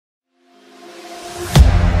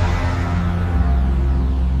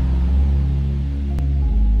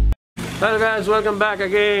Hello guys, welcome back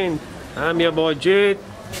again. I'm your boy Jit.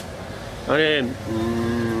 अनि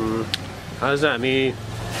आज हामी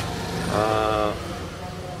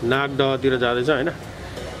नागदहतिर जाँदैछ हैन।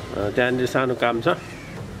 त्यहाँनिर सानो काम छ।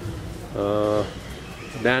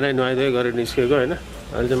 बिहानै नुहाइधुवाइ गरेर निस्केको हैन।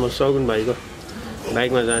 अहिले चाहिँ म सगुन भाइको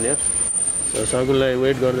बाइकमा जाने हो। सगुनलाई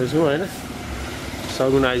वेट गर्दैछु हैन।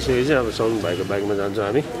 सगुन आइसकेपछि अब सगुन भाइको बाइकमा जान्छौँ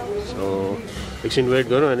हामी। सो एकछिन वेट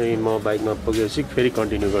गरौँ अनि म बाइकमा पुगेपछि फेरि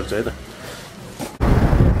कन्टिन्यू गर्छु है त।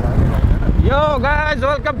 Yo guys,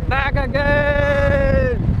 welcome back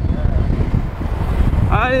again.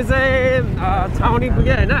 अहिले चाहिँ छाउनी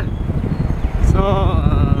पुग्यो हैन। सो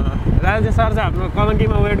राजेश सर चाहिँ हाम्रो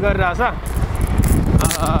कलङ्कीमा वेट गरिरहेछ।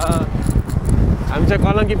 हामी चाहिँ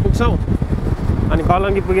कलङ्की पुग्छौँ अनि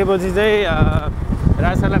कलङ्की पुगेपछि चाहिँ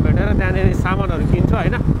राजेश सरलाई भेटेर त्यहाँनिर सामानहरू किन्छु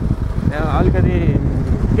हैन। त्यहाँ अलिकति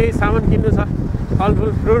केही सामान किन्नु छ,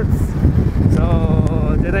 फलफुल फ्रुट्स। सो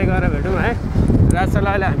त्यतै गएर भेटौँ है। राजेश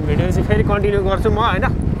सरलाई अहिले हामी भेटेपछि फेरि कन्टिन्यू गर्छु म हैन।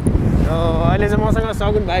 सो अहिले चाहिँ मसँग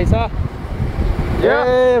सगुन भाइ छ।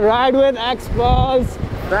 Ride with XPulse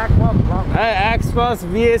XPulse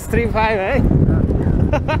BS35 है।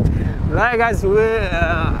 Right guys, I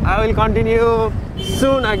will continue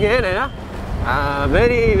soon again हैन।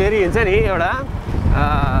 भेरी हुन्छ नि एउटा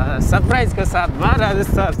सरप्राइजको साथमा राजेश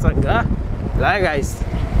सरसँग। Right guys.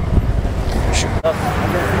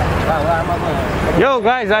 यो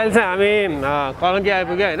गाइस अहिले चाहिँ हामी कलङ्की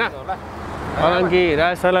आइपुग्यो हैन। कलङ्की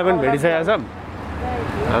राजेश सरलाई पनि भेटिसकेका छौँ।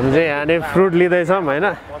 हामी चाहिँ यहाँनिर फ्रुट लिँदैछौँ हैन।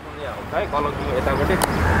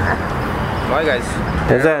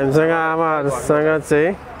 हामीसँग आमाहरूसँग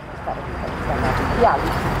चाहिँ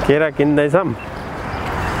केरा किन्दैछौँ।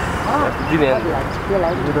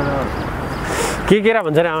 के केरा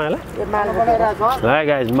भन्छ अरे आमालाई? ल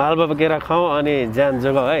गाइस, मालवा केरा खाउँ अनि ज्यान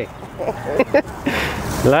जोगाऊ है।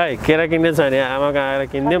 ल केरा किन्ने छ भने आमाको आएर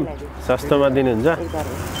किनिदिउँ, सस्तोमा दिनुहुन्छ।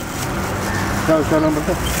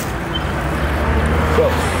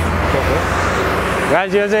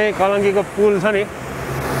 गाइस यो चाहिँ कलङ्कीको पुल छ नि,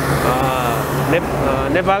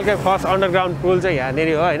 नेपालकै फर्स्ट अन्डरग्राउन्ड पुल चाहिँ यहाँनिर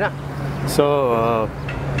हो हैन। सो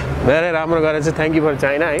धेरै राम्रो गरेर चाहिँ थ्याङ्क यू फर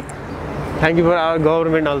चाइना है। Thank you for our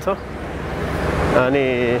government also. अनि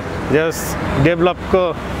जस डेभलपको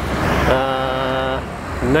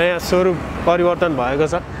नयाँ स्वरूप परिवर्तन भएको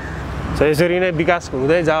छ। सो यसरी नै विकास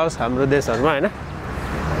हुँदै जाओस् हाम्रो देशहरूमा हैन।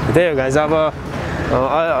 त्यही हो गाइस। अब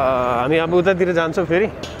हामी अब उतातिर जान्छौँ, फेरि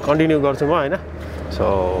कन्टिन्यू गर्छु म हैन। So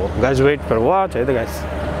guys wait for watch है त guys.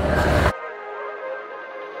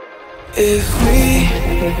 If we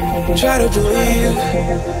try to believe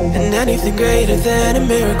in anything greater than a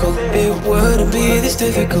miracle, it wouldn't be this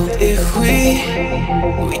difficult. If we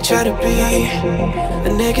try to be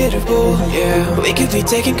a negative bull, yeah, we could be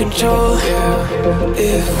taking control, yeah.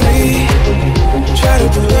 If we try to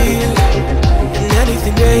believe in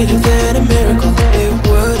anything greater than a miracle, it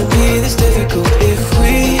wouldn't be this difficult. If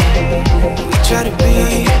we try to be.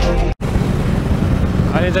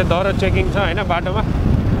 अहिले चाहिँ दरो checking छ हैन बाटोमा।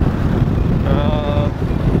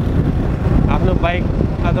 आफ्नो bike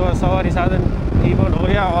अथवा सवारी साधन इभन हो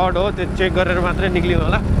या अड हो त्यो चेक गरेर मात्रै निक्लिनु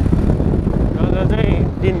होला। नत्र चाहिँ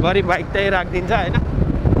दिनभरि बाइक त्यही राखिदिन्छ हैन।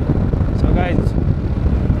 सो गाइज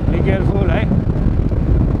बी केयरफुल है,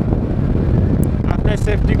 आफ्नै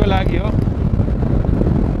सेफ्टीको लागि हो।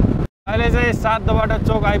 अहिले चाहिँ सातदोबाट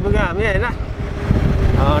चोक आइपुग्यो हामी हैन।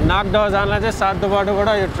 नागदह जानलाई चाहिँ सातदोबाटोबाट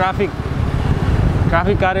यो ट्राफिक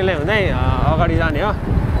कार्यालय हुँदै अगाडि जाने हो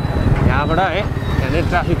यहाँबाट है। यहाँनिर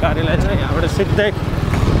ट्राफिक कार्यालय छ, यहाँबाट सिधै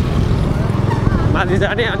माथि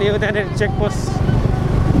जाने अनि यो त्यहाँनिर चेकपोस्ट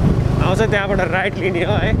आउँछ, त्यहाँबाट राइट लिने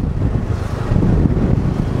हो है।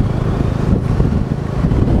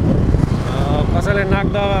 कसैले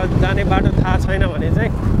नागदह जाने बाटो थाहा छैन भने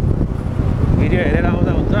चाहिँ भिडियो हेरेर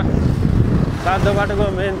आउँदा हुन्छ। सातदो बाटोको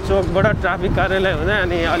मेन चोकबाट ट्राफिक कार्यालय हुँदै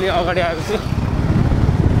अनि अलि अगाडि आएपछि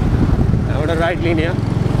त्यहाँबाट राइट लिने हो।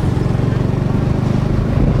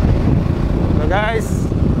 गाइस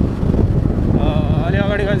अलि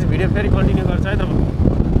अगाडि गएपछि भिडियो फेरि कन्टिन्यू गर्छ है त।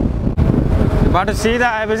 बाटो सिधा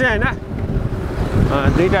आएपछि होइन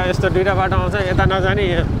दुईवटा बाटो आउँछ। यता नजाने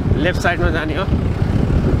लेफ्ट साइडमा जाने हो,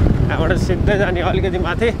 यहाँबाट सिधै जाने अलिकति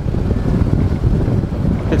माथि,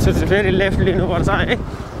 त्यसपछि फेरि लेफ्ट लिनुपर्छ है।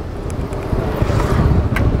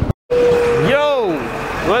 यो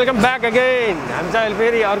वेलकम ब्याक अगेन। हामी चाहिँ अहिले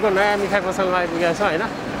फेरि अर्को नयाँ मिठाई पसलमा आइपुगेको छ होइन।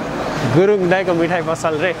 गुरुङ दाईको मिठाई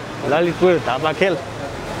पसल रे, ललितपुर धापाखेल।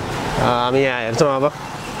 हामी यहाँ हेर्छौँ अब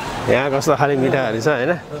यहाँ कस्तो खाले मिठाईहरू छ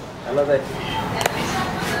होइन।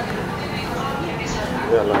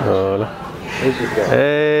 ल ए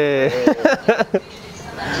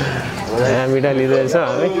यहाँ मिठाई लिँदैछ है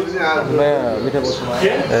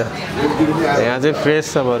यहाँ चाहिँ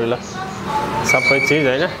फ्रेस छ बरु ल सबै चिज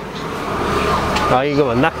होइन अघिको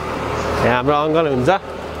भन्दा यहाँ हाम्रो अङ्कल हुन्छ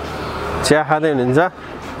चिया खाँदै हुनुहुन्छ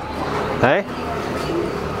है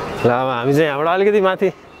ल अब हामी चाहिँ यहाँबाट अलिकति माथि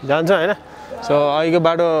जान्छौँ होइन सो अघिको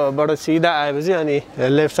बाटोबाट सिधा आएपछि अनि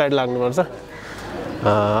लेफ्ट साइड लाग्नुपर्छ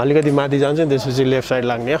अलिकति माथि जान्छु त्यसपछि लेफ्ट साइड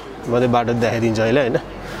लाग्ने हो म चाहिँ बाटो देखाइदिन्छु अहिले होइन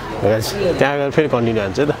त्यहाँ गएर फेरि कन्टिन्यू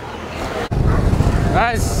हान्छु त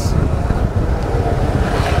गाइस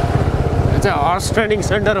यो चाहिँ हर्स ट्रेनिङ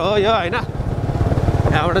सेन्टर हो यो होइन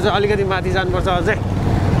यहाँबाट चाहिँ अलिकति माथि जानुपर्छ अझै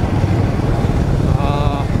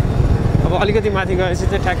अब अलिकति माथि गएपछि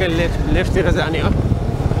चाहिँ ठ्याक्कै लेफ्टतिर जाने हो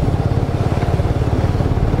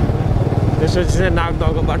त्यसपछि चाहिँ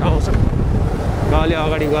नागदहको बाटो आउँछ अलि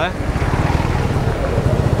अगाडि गयो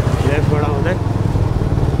लेफ्टबाट आउँदै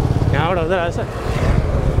यहाँबाट हुँदो रहेछ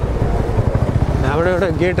यहाँबाट एउटा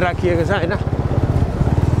गेट राखिएको छ होइन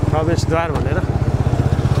प्रवेशद्वार भनेर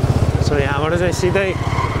सो यहाँबाट चाहिँ सिधै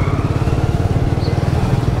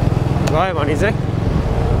गयो भने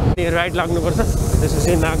चाहिँ राइट लाग्नुपर्छ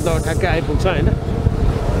त्यसपछि नागदह ठ्याक्कै आइपुग्छ होइन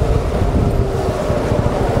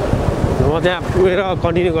म त्यहाँ पुगेर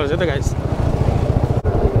कन्टिन्यू गर्छु त गाइस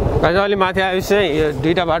अलि माथि आएपछि चाहिँ यो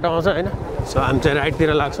दुईवटा बाटो आउँछ होइन सो हामी चाहिँ राइटतिर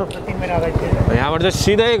लाग्छौँ यहाँबाट चाहिँ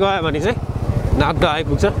सिधै गयो भने चाहिँ नागदह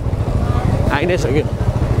आइपुग्छ आइ नै सक्यो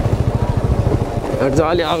यहाँ चाहिँ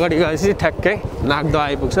अलि अगाडि गएपछि ठ्याक्कै नागदह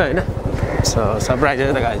आइपुग्छ होइन सो सरप्राइज हो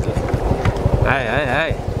त गाइजले हाई हाई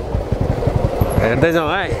हाई हेर्दै जाउँ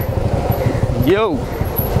है यो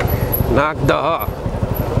नागदह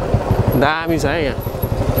दामी छ है यहाँ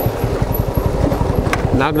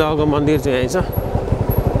नागदहको मन्दिर चाहिँ यहीँ छ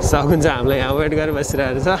सकुन चाहिँ हामीलाई यहाँ वेट गरेर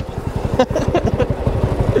बसिरहेको छ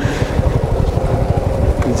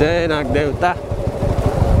जय नागदेवता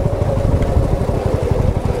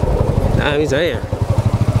दामी छ है यहाँ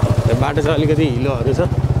बाटो चाहिँ अलिकति हिलोहरू छ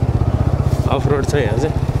अफ रोड छ यहाँ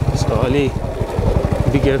चाहिँ सो अलि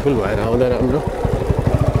बी केयरफुल भएर आउँदा राम्रो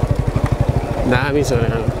दामी छ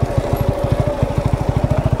यहाँ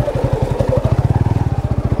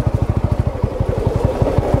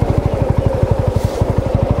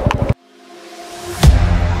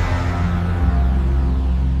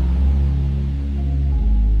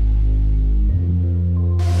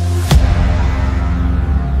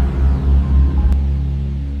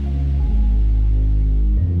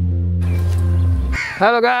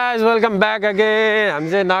hello guys welcome back again हामी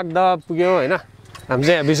चाहिँ नागदह पुग्यौँ होइन हामी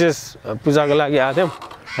चाहिँ विशेष पूजाको लागि आएको थियौँ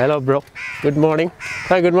हेलो ब्रो गुड मर्निङ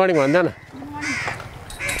खै गुड मर्निङ भन्दैन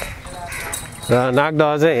र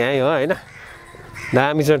नागदह चाहिँ यहीँ हो होइन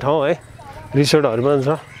दामी छ ठाउँ है रिसोर्टहरू पनि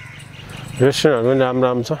छ रेस्टुरेन्टहरू पनि राम्रो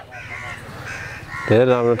राम्रो छ धेरै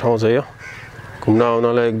राम्रो ठाउँ छ यो घुम्न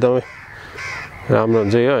आउनलाई एकदमै राम्रो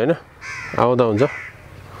हुन्छ यो होइन आउँदा हुन्छ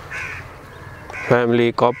फ्यामिली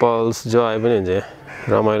कपल्स जो आए पनि हुन्छ यहाँ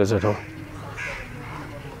रमाइलो छ ठाउँ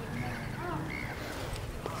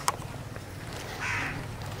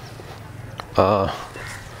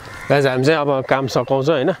गाइज हामी चाहिँ अब काम सकाउँछ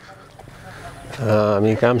होइन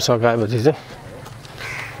हामी काम सकाएपछि चाहिँ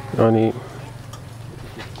अनि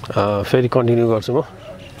फेरि कन्टिन्यू गर्छु म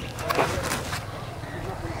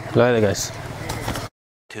ल guys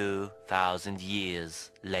 2000 years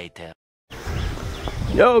later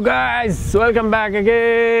Yo guys, welcome back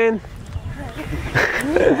again.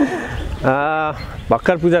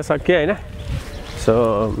 भर्खर पूजा सक्यो होइन सो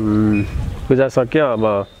पूजा सक्यो अब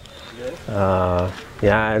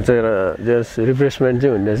यहाँ चाहिँ जस्ट रिफ्रेसमेन्ट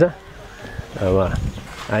चाहिँ हुँदैछ अब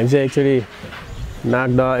हामी चाहिँ एक्चुअली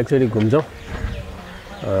नागदह एक्चुअली घुम्छौँ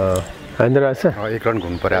होइन रहेछ एक राउन्ड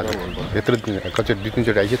घुम्नु पऱ्यो आज यत्रो कति 2-3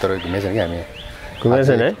 चोटि आइसक्यो तर घुमेको छैन कि हामी घुमेको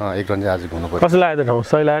छैन है एक राउन्ड चाहिँ आज घुम्नु पऱ्यो कस्तो लाग्यो त ठाउँ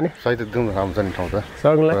सही लाग्यो नि सही त एकदम राम्रो छ नि ठाउँ त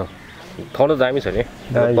सक्नुलाई ठाउँ त दामी छ नि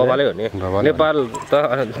बबाले हो नि नेपाल त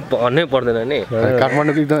भन्नै पर्दैन नि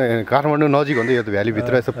काठमाडौँ एकदम काठमाडौँ नजिक हो नि त यो त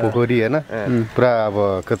भ्यालीभित्र यसो पोखरी होइन पुरा अब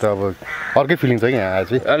के त अब अर्कै फिलिङ छ कि यहाँ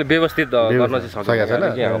चाहिँ अलिक व्यवस्थित गर्न चाहिँ सकेको छैन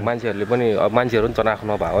यहाँ मान्छेहरूले पनि अब मान्छेहरू पनि चनाखो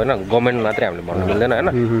नभएको होइन गभर्मेन्ट मात्रै हामीले भन्नु मिल्दैन होइन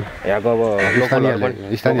यहाँको अब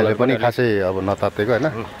स्थानीयहरूले पनि खासै अब नतातेको होइन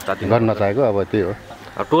गर्न नचाहेको अब त्यही हो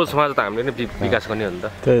टोल समाज त हामीले नै विकास गर्ने हो नि त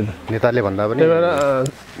त्यही त नेताले भन्दा पनि त्यही भएर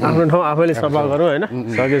आफ्नो ठाउँ आफैले सफा गरौँ होइन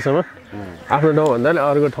सकेसम्म आफ्नो ठाउँ भन्दा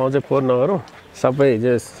अर्को ठाउँ चाहिँ फोहोर नगरौँ सबै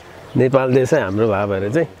जस नेपाल देशै हाम्रो भए भएर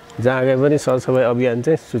चाहिँ जहाँ गए पनि सरसफाइ अभियान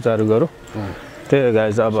चाहिँ सुचारू गरौँ त्यही हो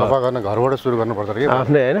गाइस अब सफा गर्न घरबाट सुरु गर्नुपर्छ कि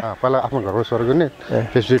आफ्नै होइन पहिला आफ्नो घरबाट सुरु गर्ने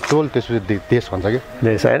त्यसपछि टोल त्यसपछि देश भन्छ कि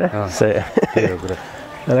देश होइन त्यही हो कुरा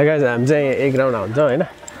र गाइस हामी चाहिँ एक राउन्ड हान्छौँ होइन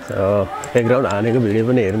ब्याकग्राउन्ड हानेको भिडियो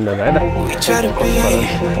पनि हेरौँ न हैन We try to be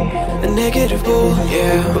a negative bull,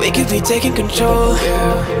 yeah. We could be taking control,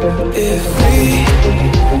 yeah. If we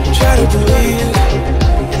try to believe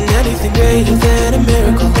in anything greater than a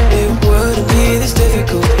miracle, it wouldn't be this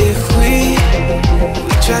difficult. If we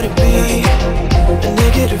try to be a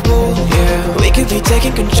negative bull, yeah. We could be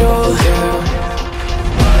taking control, yeah.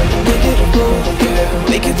 Negative bull, yeah.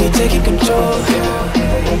 We could be taking control, yeah.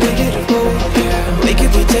 Negative bull, yeah. We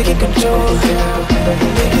could be taking control, yeah.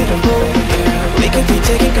 Negative bull, yeah. We could be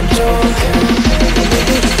taking control, yeah. Negative bull, yeah. We could be taking control, yeah.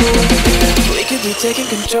 Negative bull, yeah. We could be taking control, yeah. We could be taking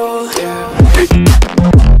control,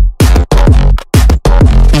 yeah.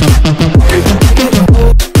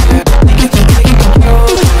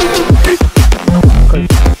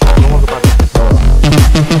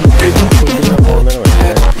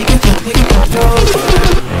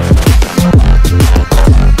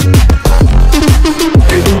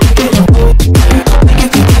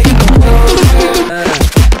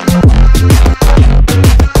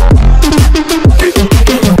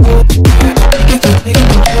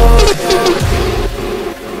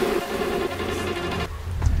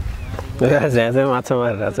 यहाँ चाहिँ माछा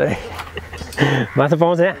मारेर चाहिँ माछा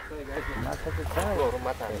पाउँछ यहाँ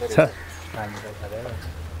छ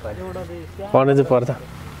पर्ने चाहिँ पर्छ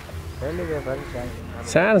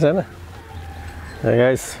सानो छैन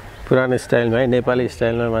गाइस पुरानो स्टाइलमा है नेपाली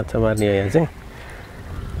स्टाइलमा माछा मार्ने यहाँ चाहिँ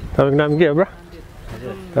तपाईँको नाम के हो ब्रो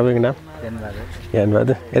तपाईँको नाम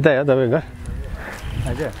ज्ञानबहादुर यतै हो तपाईँको घर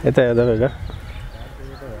यतै हो तपाईँको घर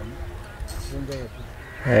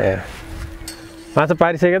ए माछा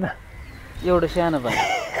पारिसक्यो त एउटा सानो भाइ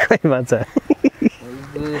खै माछा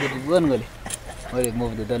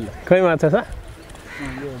खै माछा छ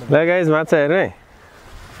ल गाइस माछा हेर्नु है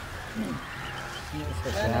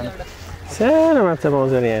सानो माछा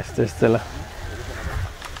पाउँछ नि यहाँ यस्तो यस्तो ल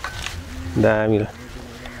दामी ल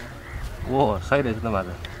ओ सही रहेछ त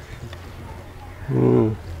माछा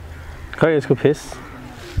खै यसको फेस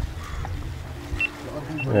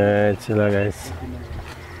ए ल गाइस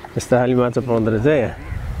यस्तो खालि माछा पाउँदो रहेछ यहाँ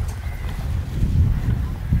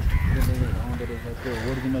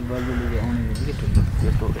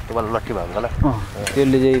यस्तो वाला लट्ठी भएको होला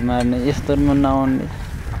त्यसले चाहिँ मार्ने यस्तोमा नआउने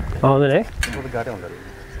आउँदैन है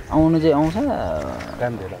आउनु चाहिँ आउँछ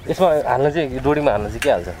यसमा हाल्न चाहिँ डोरीमा हाल्न चाहिँ के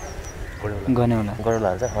हाल्छ गनेउला गडौला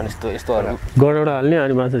हाल्छ अनि यस्तो यस्तो गडौडा हाल्ने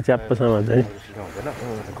अनि माछा च्याप्पोसँग हाल्छ नि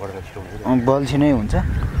बल्छी नै हुन्छ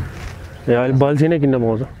ए अहिले बल्छी नै किन्न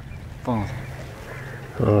पाउँछ पाउँछ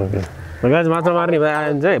ओके गाइस माछा मार्ने भए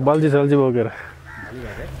आयो भने चाहिँ बल्छी सल्छी बोकेर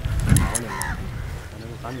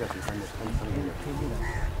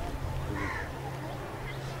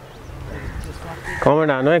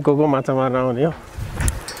कमेन्ट हानु है को माछा मार्न आउने हो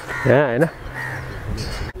यहाँ होइन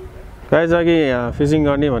गाइस अघि फिसिङ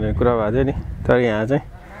गर्ने भनेर कुरा भएको थियो नि तर यहाँ चाहिँ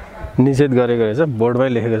निषेध गरेको रहेछ बोर्डमै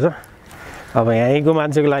लेखेको छ अब यहीँको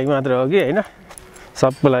मान्छेको लागि मात्र हो कि होइन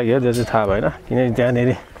सबको लागि हो त्यो चाहिँ थाहा भएन किनकि त्यहाँनिर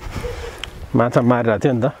माछा मारिरहेको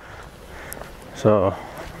थियो नि त सो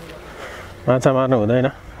माछा मार्नु हुँदैन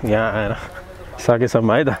यहाँ आएर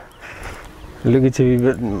सकेसम्म है त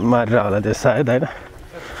लुकीछिपी मारेर होला त्यो सायद होइन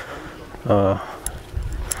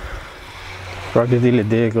प्रकृतिले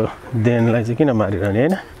दिएको देनलाई चाहिँ किन मारिरहने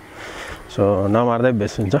होइन सो नमार्दै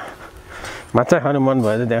बेस्ट हुन्छ माछा खानु मन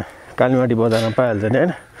भयो त त्यहाँ कालीमाटी बजारमा पाइहाल्छ नि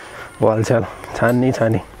होइन वालछ्याल छानी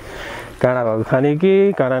काँडा भएको खाने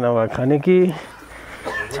कि काँडा नभएको खाने कि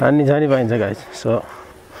छानी पाइन्छ गाइस सो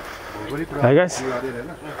है गाइस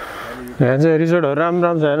यहाँ चाहिँ रिसोर्टहरू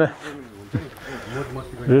राम्रो छ होइन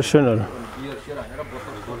रेस्टुरेन्टहरू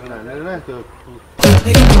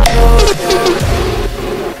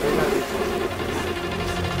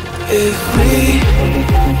If we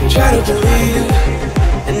try to believe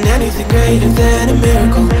in anything greater than a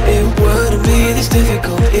miracle, it wouldn't be this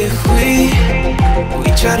difficult. If we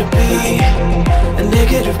try to be a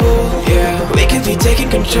negative bull, yeah, we could be taking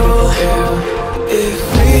control, yeah. If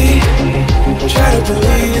we try to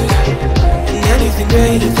believe in anything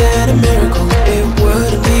greater than a miracle, it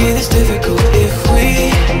wouldn't be this difficult. If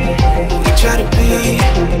we try to be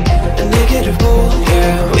a negative bull,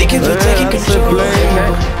 yeah, we could be taking control,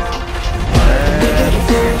 yeah.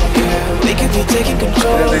 We could be taking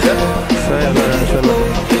control. We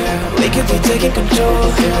could be taking control.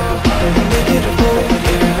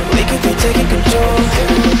 We could be taking control.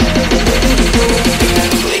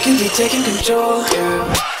 We could be taking control.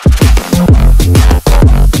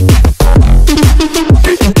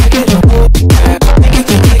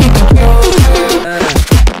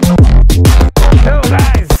 Hello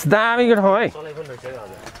guys, दामीको ठाउँ है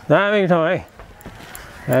दामीको ठाउँ है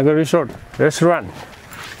यहाँको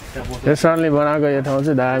रेस्टुरेन्टले बनाएको यो ठाउँ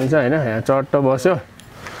चाहिँ दामी छ होइन यहाँ चट्ट बस्यो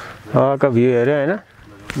हावाको भ्यू हेऱ्यो होइन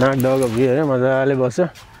नागदहको भ्यू हेऱ्यो मजाले बस्यो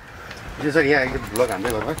सर यहाँ एकदम ब्लग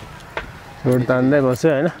हान्दै घरमा रोड तान्दै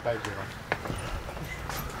बस्यो होइन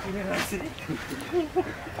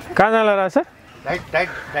कहाँ जाँला रहेछ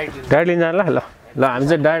डाइट लिन जाँला ल ल हामी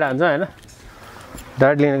चाहिँ डाइट हान्छ होइन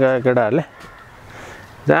डाइट लिन गयो केटाहरूले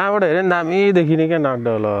जहाँबाट हेऱ्यो नि दामी देखिने क्या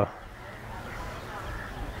नागदह ल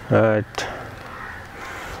राइट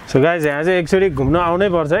सो गाइज यहाँ चाहिँ एकचोटि घुम्न आउनै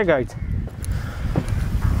पर्छ है गाइज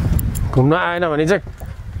घुम्न आएन भने चाहिँ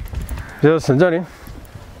जो हुन्छ नि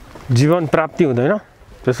जीवन प्राप्ति हुँदैन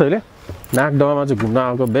त्यसैले नागदहमा चाहिँ घुम्न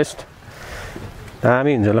आएको बेस्ट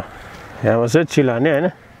दामी हुन्छ ल यहाँ बस्यो चिल हाने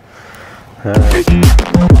होइन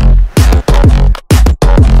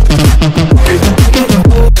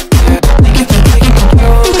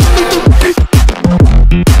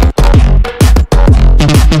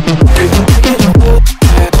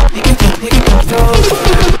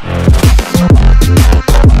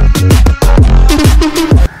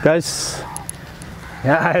गाइस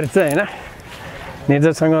यहाँ आएर चाहिँ होइन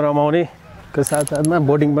नेचरसँग रमाउनेको साथसाथमा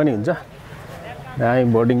बोटिङ पनि हुन्छ दामी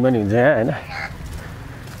बोटिङ पनि हुन्छ यहाँ होइन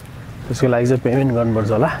त्यसको लागि चाहिँ पेमेन्ट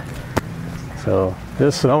गर्नुपर्छ होला सो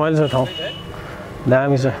यस रमाइलो छ ठाउँ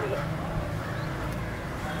दामी छ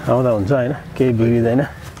आउँदा हुन्छ होइन केही बिग्रिँदैन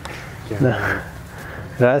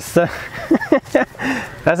रास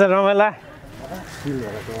रमाइला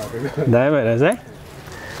दामी भइरहेछ है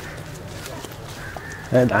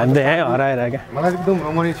हामी त यहीँ हराएर क्या मलाई एकदम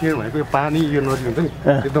रमाइलो थियो भनेको यो पानी यो नदी हुन्छ नि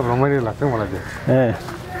एकदम रमाइलो लाग्छ मलाई चाहिँ ए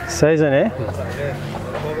सही छ नि है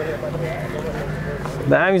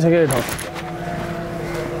दामी छ क्या ठाउँ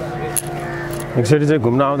एकचोटि चाहिँ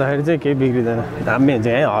घुम्न आउँदाखेरि चाहिँ केही बिग्रिँदैन दामी हुन्छ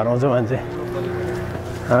यहीँ हराउँछ मान्छे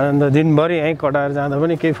अन्त दिनभरि यहीँ कटाएर जाँदा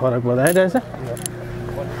पनि केही फरक पर्दैन है रहेछ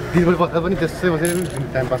दिनभरि बस्दा पनि त्यसै बसेर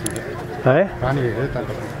टाइम पास हुन्छ है पानी हेरेर टाइम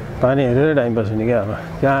पास पानी हेरेर टाइम पास हुन्छ हुने क्या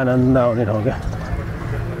अब क्या आनन्द आउने ठाउँ क्या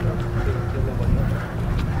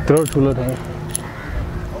यत्रो ठुलो ठाउँ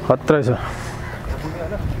खत्रै छ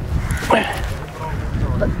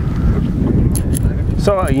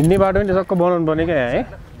सो हिँड्ने बाटो पनि टक्क बनाउनु पर्ने क्या यहाँ है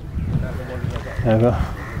यहाँको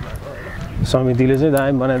समितिले चाहिँ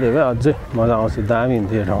दामी बनाइदियो भए अझै मजा आउँछ दामी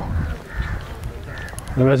हुन्थ्यो यो ठाउँ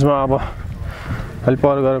यसमा अब अलि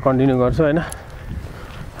पर गएर कन्टिन्यू गर्छु होइन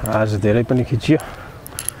आज धेरै पनि खिचियो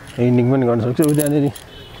एन्डिङ पनि गर्न सक्छु त्यहाँनिर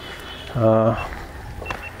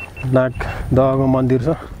नागदहको मन्दिर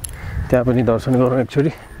छ त्यहाँ पनि दर्शन गरौँ एकचोटि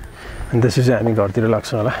अनि त्यसपछि हामी घरतिर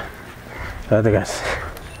लाग्छौँ होला Radhe guys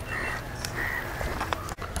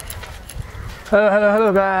hello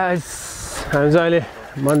hello guys हामी चाहिँ अहिले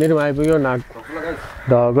मन्दिरमा आइपुग्यो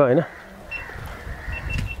नागदहको होइन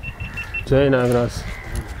जय नागराज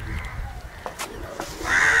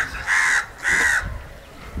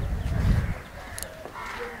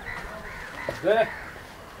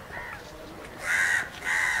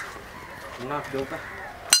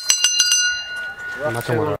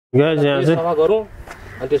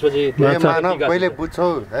पहिले बुझ्छौ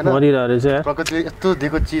हैन प्रकृतिले यस्तो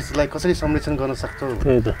दिएको चिजलाई कसरी संरक्षण गर्न सक्छौ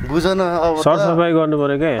बुझ न अब सरसफाइ गर्नु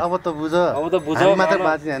पर्यो के अब त बुझ हामी मात्र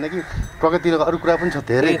बाँच्ने हैन कि प्रकृतिको अरु कुरा पनि छ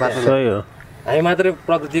धेरै बाँच्नु सही हो हामी मात्रै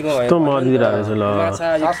प्रकृतिको हो त मरिरहेछ ल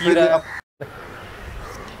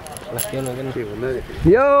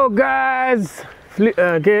यो guys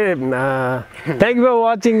thank you for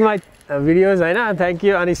watching my videos होइन thank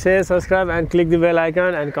you अनि share subscribe and click the bell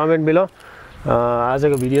icon and comment below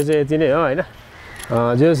आजको भिडियो चाहिँ यति नै हो होइन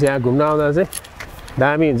जस यहाँ घुम्न आउँदा चाहिँ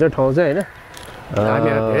दामी हुन्छ ठाउँ चाहिँ होइन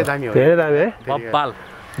धेरै दामी है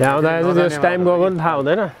यहाँ आउँदाखेरि चाहिँ त्यस टाइम गएको पनि थाहा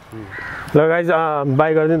हुँदैन ल गाइज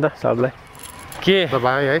बाई गरिदिनु त सबलाई के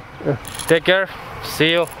बाई है टेक केयर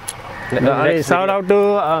सी यू अनि साउट आउट टु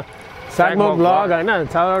सागमो ब्लग होइन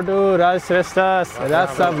shout out to Raj Shrestha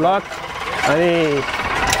Raj blog अनि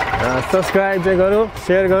सब्सक्राइब चाहिँ गरौँ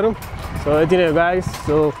सेयर गरौँ सो यति नै हो गाइस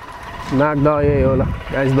सो नागदह यही हो ल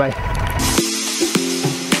गाइस बाई